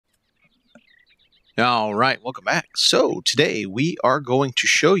All right, welcome back. So today we are going to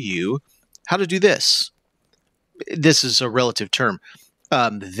show you how to do this. This is a relative term.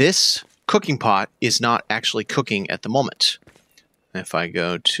 This cooking pot is not actually cooking at the moment. If I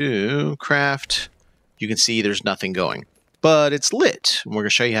go to craft, you can see there's nothing going, but it's lit. And we're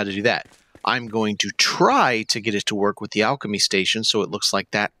going to show you how to do that. I'm going to try to get it to work with the alchemy station so it looks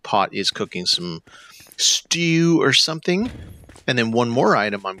like that pot is cooking some stew or something. And then one more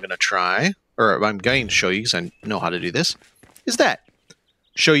item I'm going to try, or I'm going to show you because I know how to do this, is that.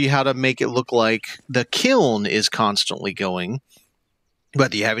 Show you how to make it look like the kiln is constantly going, but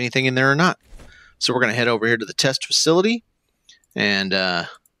do you have anything in there or not? So we're going to head over here to the test facility, and we're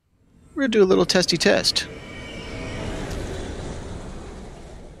going to do a little testy test.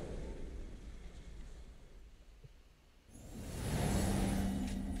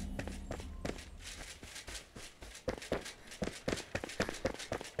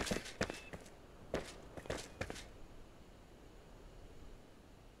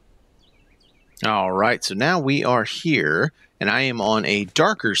 All right, so now we are here, and I am on a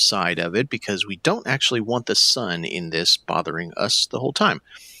darker side of it because we don't actually want the sun in this bothering us the whole time.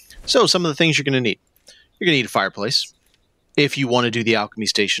 So some of the things you're going to need. You're going to need a fireplace. If you want to do the alchemy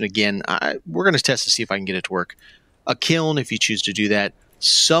station, again, we're going to test to see if I can get it to work. A kiln, if you choose to do that.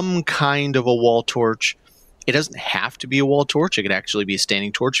 Some kind of a wall torch. It doesn't have to be a wall torch. It could actually be a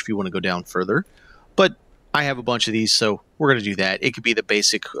standing torch if you want to go down further. But I have a bunch of these, so we're going to do that. It could be the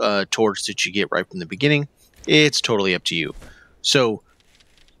basic torch that you get right from the beginning. It's totally up to you. So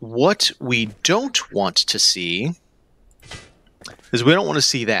what we don't want to see is we don't want to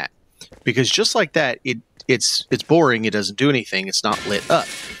see that. Because just like that, it's boring. It doesn't do anything. It's not lit up.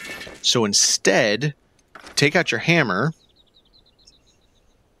 So instead, take out your hammer.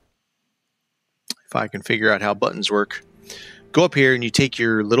 If I can figure out how buttons work. Go up here and you take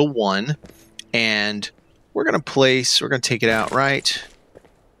your little one and we're going to take it out right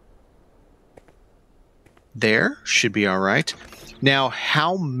there. Should be all right. Now,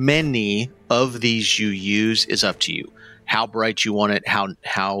 how many of these you use is up to you. How bright you want it,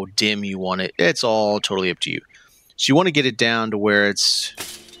 how dim you want it. It's all totally up to you. So you want to get it down to where it's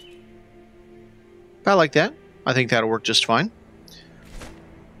about like that. I think that'll work just fine.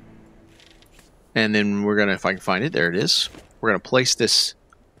 And then we're going to, if I can find it, there it is. We're going to place this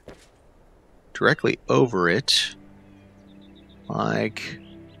directly over it like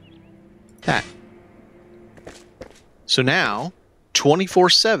that. So now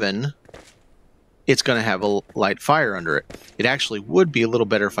 24/7 it's going to have a light fire under it. It actually would be a little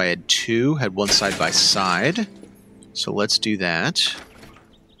better if I had two, had one side by side. So let's do that.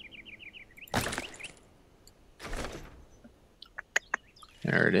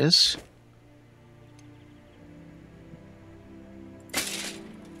 There it is.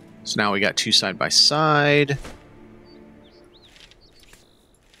 So now we got two side by side.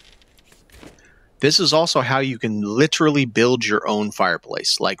 This is also how you can literally build your own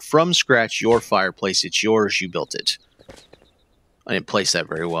fireplace. Like from scratch, your fireplace, it's yours, you built it. I didn't place that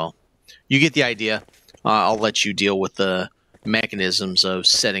very well. You get the idea. I'll let you deal with the mechanisms of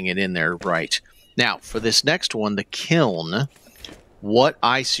setting it in there right. Now, for this next one, the kiln, what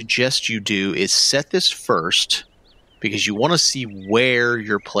I suggest you do is set this first because you want to see where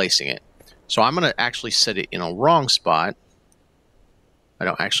you're placing it. So I'm going to actually set it in a wrong spot. I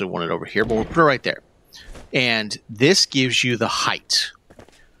don't actually want it over here, but we'll put it right there. And this gives you the height.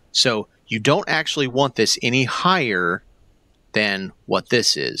 So you don't actually want this any higher than what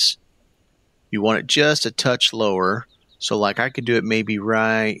this is. You want it just a touch lower. So like I could do it maybe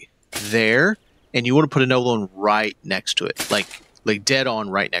right there. And you want to put another one right next to it. Like dead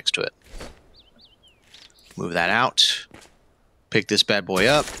on right next to it. Move that out. Pick this bad boy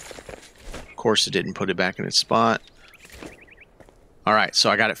up. Of course, it didn't put it back in its spot. All right, so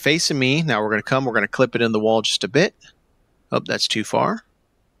I got it facing me. Now we're going to clip it in the wall just a bit. Oh, that's too far.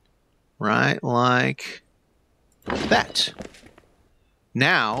 Right like that.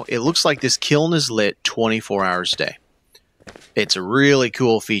 Now, it looks like this kiln is lit 24 hours a day. It's a really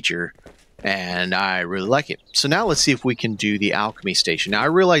cool feature, and I really like it. So now let's see if we can do the alchemy station. Now, I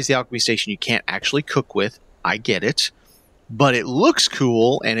realize the alchemy station you can't actually cook with. I get it. But it looks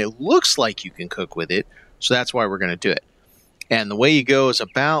cool, and it looks like you can cook with it. So that's why we're going to do it. And the way you go is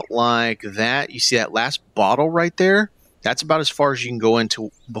about like that. You see that last bottle right there? That's about as far as you can go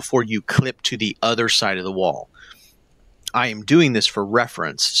into before you clip to the other side of the wall. I am doing this for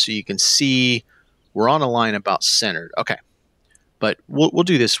reference, so you can see we're on a line about centered. Okay. But we'll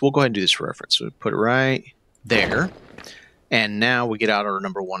do this. We'll go ahead and do this for reference. So we put it right there. And now we get out our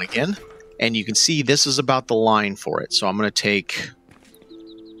number one again. And you can see this is about the line for it. So I'm going to take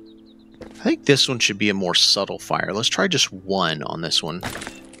I think this one should be a more subtle fire. Let's try just one on this one.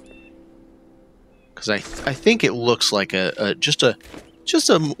 Because I think it looks like just a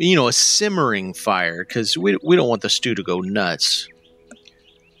you know, a simmering fire, because we don't want the stew to go nuts.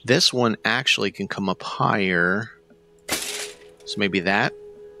 This one actually can come up higher. So maybe that.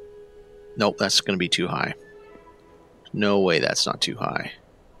 Nope, that's going to be too high. No way, that's not too high.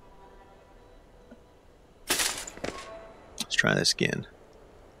 Let's try this again.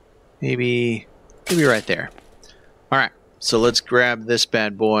 Maybe right there. All right, so let's grab this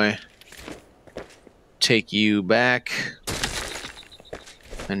bad boy. Take you back.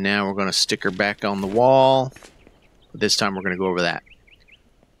 And now we're going to stick her back on the wall. This time we're going to go over that.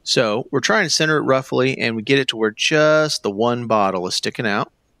 So we're trying to center it roughly, and we get it to where just the one bottle is sticking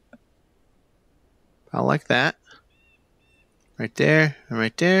out. I like that. Right there, and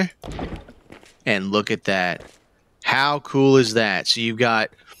right there. And look at that. How cool is that? So you've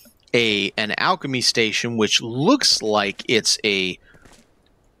got an alchemy station, which looks like it's a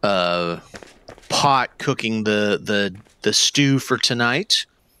pot cooking the stew for tonight.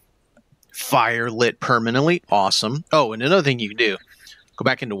 Fire lit permanently. Awesome. Oh, and another thing you can do, go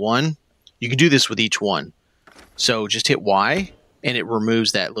back into one. You can do this with each one. So just hit Y, and it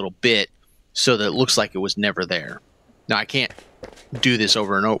removes that little bit so that it looks like it was never there. Now, I can't do this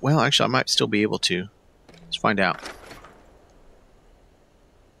over and over. Well, actually, I might still be able to. Let's find out.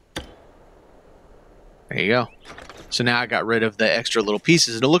 There you go. So now I got rid of the extra little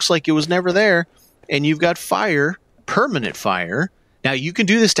pieces, and it looks like it was never there. And you've got fire, permanent fire. Now, you can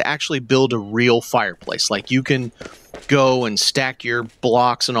do this to actually build a real fireplace. Like, you can go and stack your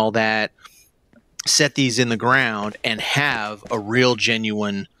blocks and all that, set these in the ground, and have a real,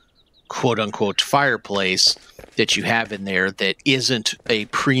 genuine, quote-unquote, fireplace that you have in there that isn't a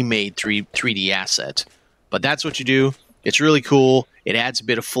pre-made 3D asset. But that's what you do. It's really cool. It adds a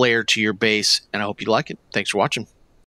bit of flair to your base, and I hope you like it. Thanks for watching.